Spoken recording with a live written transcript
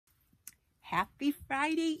Happy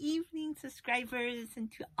Friday evening, subscribers,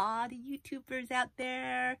 and to all the YouTubers out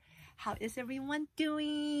there. How is everyone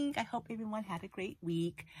doing? I hope everyone had a great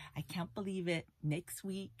week. I can't believe it. Next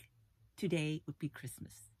week, today would be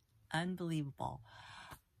Christmas. Unbelievable.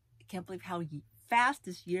 I can't believe how fast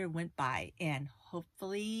this year went by, and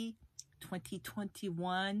hopefully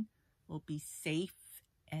 2021 will be safe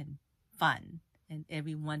and fun and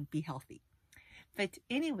everyone be healthy. But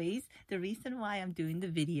anyways, the reason why I'm doing the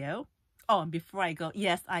video, oh, and before I go,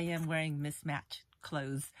 yes, I am wearing mismatched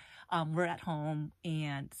clothes. We're at home,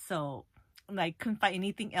 and so I couldn't find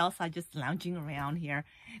anything else. I'm just lounging around here,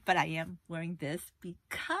 but I am wearing this because,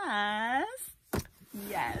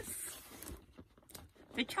 yes,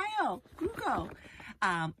 the child, Google.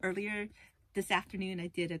 Earlier this afternoon, I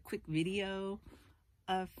did a quick video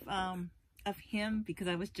of him because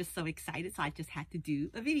I was just so excited, so I just had to do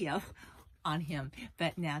a video on him.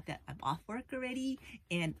 But now that I'm off work already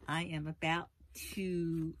and I am about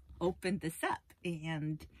to open this up,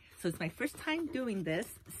 and so it's my first time doing this,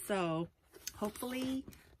 so hopefully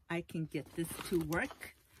I can get this to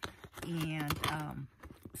work. And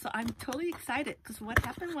so I'm totally excited because what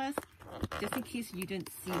happened was, just in case you didn't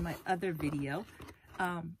see my other video,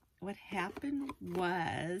 what happened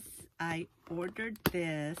was I ordered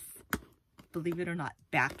this, believe it or not,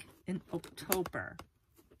 back in October.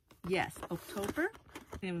 Yes, October,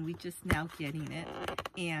 and we just now getting it,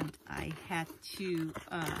 and I had to,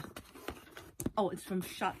 oh, it's from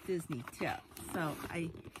Shop Disney too, so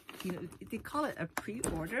they call it a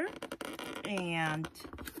pre-order, and,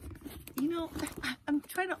 I'm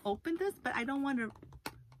trying to open this, but I don't want to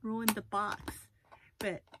ruin the box,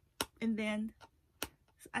 and then,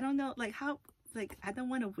 I don't know, I don't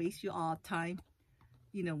want to waste you all time,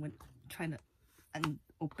 when trying to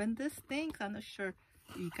open this thing. I'm not sure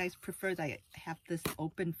you guys prefer that I have this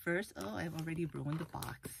open first. Oh, I've already ruined the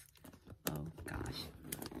box. Oh gosh.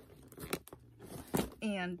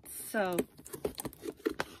 And so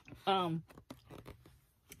I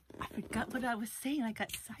forgot what I was saying. I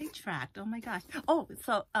got sidetracked. Oh my gosh. Oh,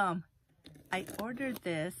 so I ordered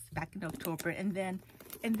this back in October, and then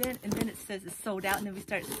it says it's sold out, and then we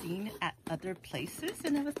start seeing it at other places,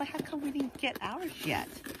 and I was like, how come we didn't get ours yet?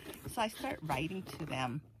 So I start writing to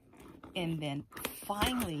them, and then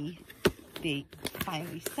finally they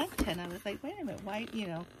sent it, and I was like, wait a minute, why,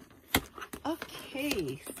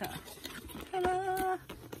 okay, so ta-da!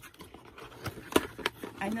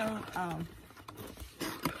 I know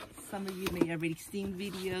some of you may have already seen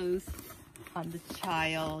videos on the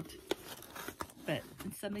child, but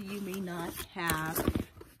some of you may not have,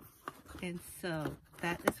 and so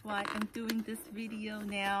that is why I'm doing this video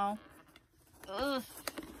now. Ugh,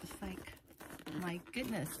 it's like, my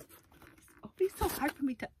goodness, it's always so hard for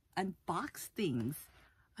me to unbox things.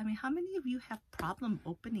 I mean, how many of you have problem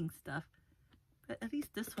opening stuff? But at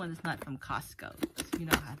least this one is not from Costco.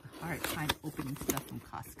 I have a hard time opening stuff from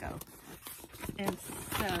Costco. And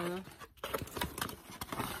so,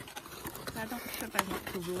 I'm not sure if I want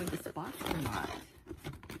to ruin this box or not.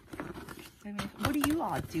 I mean, what do you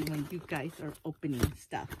all do when you guys are opening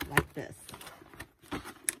stuff like this?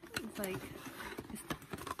 It's like,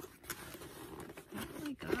 oh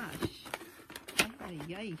my gosh. Ay,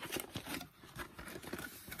 ay, ay.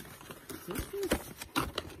 This is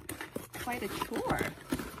quite a chore.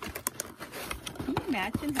 Can you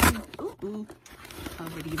imagine having,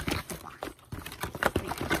 already back the box.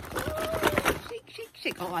 Shake, shake,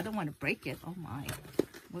 shake. Oh, I don't want to break it. Oh my.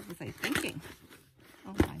 What was I thinking?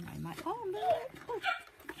 Oh my. Oh no. Oh.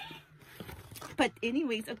 But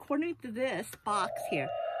anyways, according to this box here,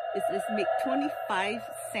 it says make 25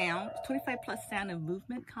 plus sound and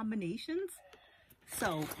movement combinations.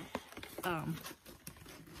 So,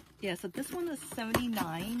 yeah, so this one is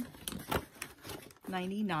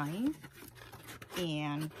 $79.99,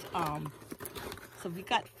 and so we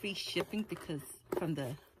got free shipping because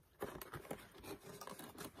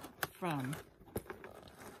from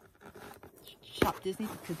Shop Disney,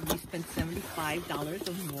 because we spent $75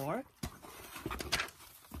 or more.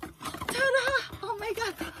 Ta-da! Oh my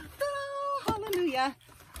God! Ta-da! Hallelujah!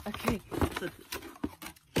 Okay, so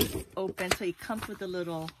it's open. So it comes with a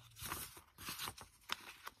little,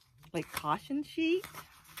 caution sheet,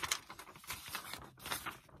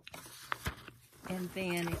 and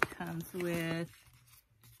then it comes with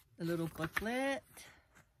a little booklet.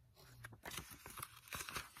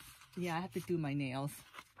 Yeah, I have to do my nails.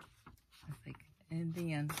 And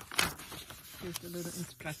then here's a little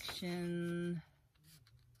instruction.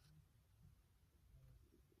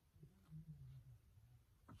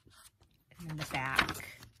 And then the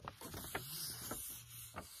back.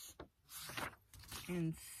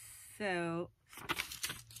 And so,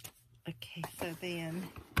 okay, So then,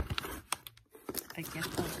 I guess,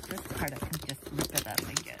 oh, this part I can just rip it up,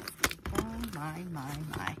 I guess. Oh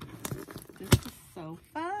my. This is so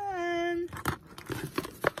fun.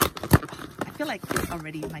 I feel like it's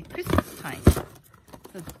already my Christmas time.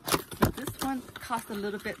 So this one costs a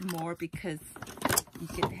little bit more because you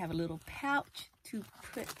get to have a little pouch to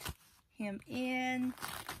put him in.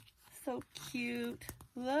 So cute.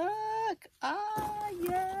 Look. Ah,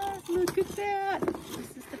 yes. Look at that.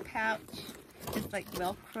 This is the pouch. It's like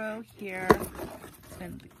Velcro here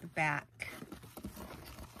and the back.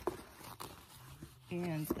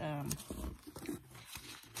 And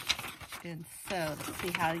so let's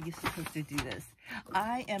see how you're supposed to do this.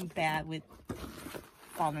 I am bad with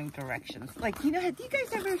following directions. Like, you know, have you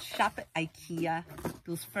guys ever shop at IKEA?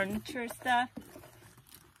 Those furniture stuff?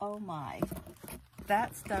 Oh my.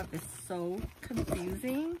 That stuff is so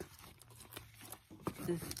confusing.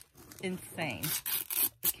 It's insane.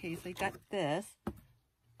 Okay, so I got this.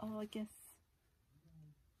 Oh, I guess.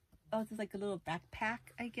 Oh, it's like a little backpack,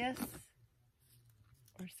 I guess.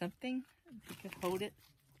 Or something. You can hold it.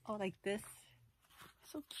 Oh, like this.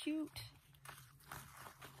 So cute.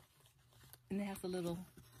 And it has a little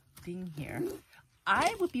thing here.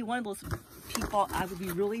 I would be one of those people, I would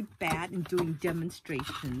be really bad in doing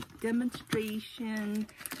demonstration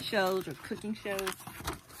shows or cooking shows.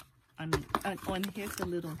 I mean, on here's a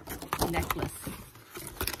little necklace.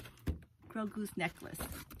 Grogu's necklace.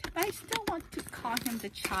 But I still want to call him the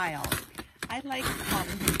child. I like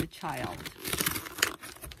calling him the child.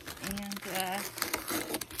 And, let's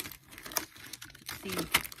see.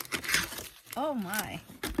 Oh my.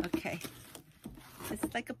 Okay.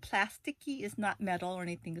 It's like a plasticky. It's not metal or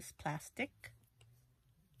anything. It's plastic.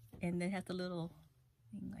 And then it has a little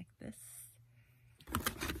thing like this.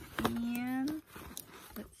 And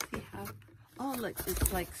let's see how. Oh, look.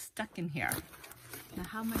 It's like stuck in here. Now,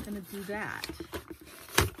 how am I going to do that?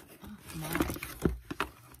 Oh, my.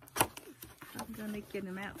 I'm going to get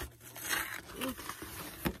him out. Oof.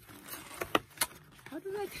 How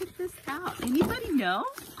did I take this out? Anybody know?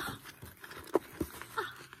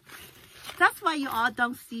 That's why you all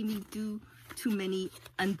don't see me do too many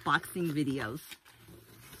unboxing videos.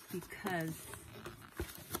 Because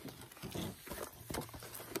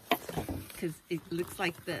it looks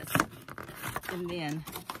like this. And then,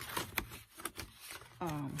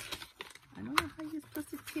 I don't know how you're supposed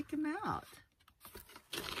to take him out.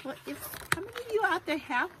 Well, how many of you out there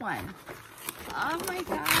have one? Oh my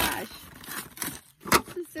gosh.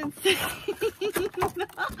 This is insane.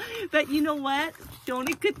 But you know what? The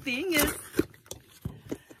only good thing is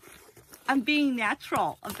I'm being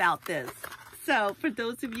natural about this. So for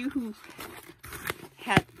those of you who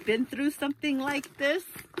have been through something like this,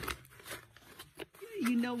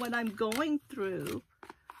 you know what I'm going through.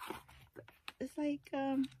 It's like,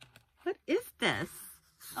 what is this?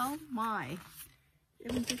 Oh my.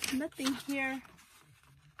 And there's nothing here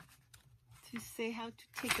to say how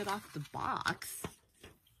to take it off the box.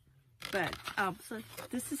 But, so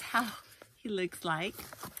this is how he looks like.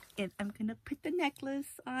 And I'm going to put the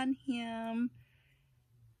necklace on him.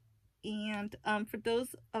 And for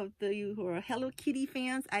those of you who are Hello Kitty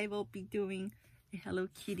fans, I will be doing a Hello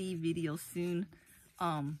Kitty video soon.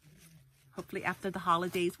 Hopefully after the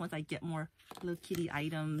holidays, once I get more Hello Kitty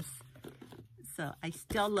items. So I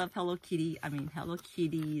still love Hello Kitty. I mean, Hello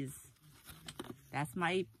Kitty is, that's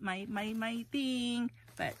my thing.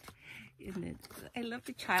 But I love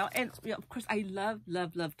the child. And you know, of course, I love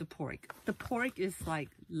the pork. The pork is like,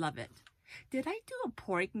 love it. Did I do a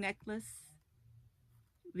pork necklace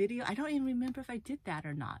video? I don't even remember if I did that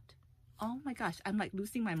or not. Oh my gosh, I'm like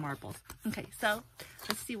losing my marbles. Okay, so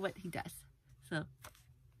let's see what he does. So,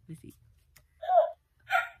 let's see.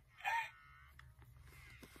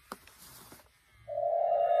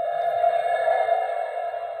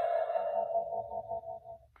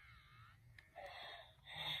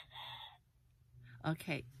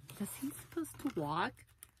 Okay, is he supposed to walk?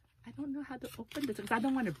 I don't know how to open this because I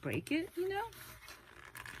don't want to break it, you know?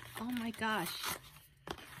 Oh my gosh.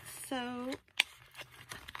 So,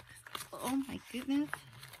 oh my goodness.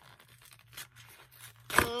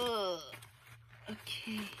 Ugh.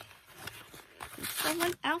 Okay. If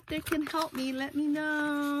someone out there can help me, let me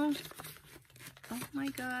know. Oh my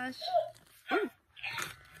gosh. Ooh.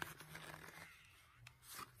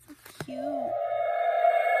 So cute.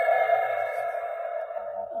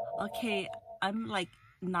 Okay, I'm like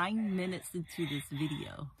 9 minutes into this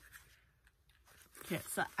video. Okay,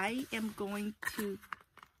 so I am going to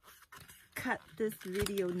cut this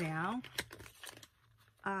video now.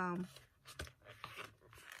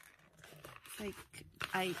 Like,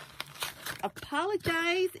 I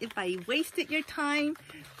apologize if I wasted your time,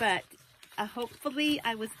 but hopefully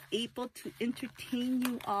I was able to entertain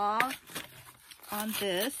you all on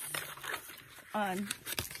this, on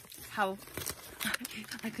how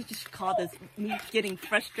I could just call this me getting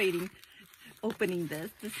frustrating opening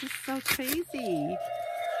this. This is so crazy.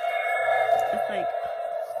 It's like,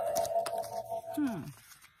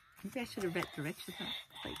 maybe I should have read directions.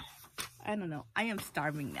 Like, I don't know. I am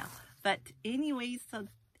starving now. But anyways, so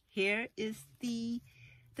here is the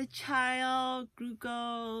Child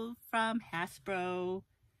Grugo from Hasbro.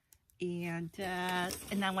 And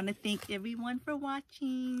I want to thank everyone for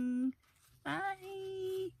watching.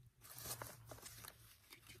 Bye.